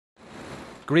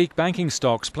Greek banking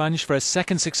stocks plunged for a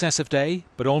second successive day,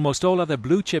 but almost all other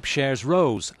blue-chip shares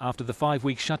rose after the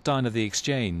 5-week shutdown of the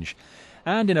exchange.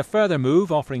 And in a further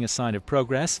move offering a sign of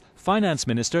progress, Finance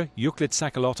Minister Euclid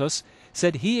Tsakalotos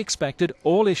said he expected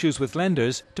all issues with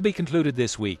lenders to be concluded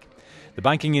this week. The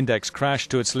banking index crashed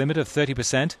to its limit of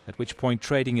 30%, at which point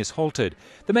trading is halted.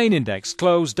 The main index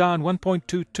closed down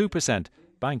 1.22%.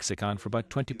 Banks account for about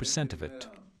 20% of it.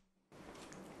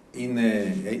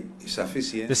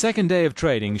 The second day of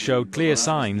trading showed clear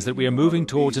signs that we are moving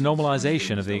towards a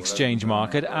normalisation of the exchange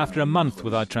market after a month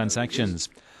without transactions.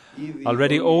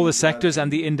 Already all the sectors and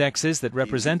the indexes that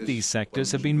represent these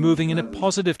sectors have been moving in a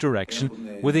positive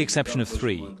direction, with the exception of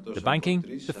three: the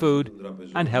banking, the food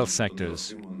and health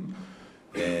sectors.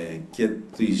 The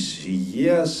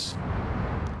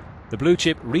blue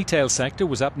chip retail sector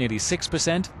was up nearly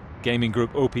 6%, gaming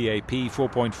group OPAP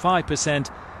 4.5%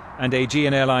 and AG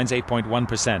and Airlines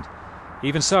 8.1%.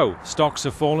 Even so, stocks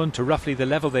have fallen to roughly the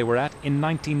level they were at in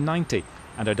 1990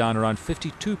 and are down around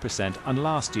 52% on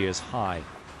last year's high.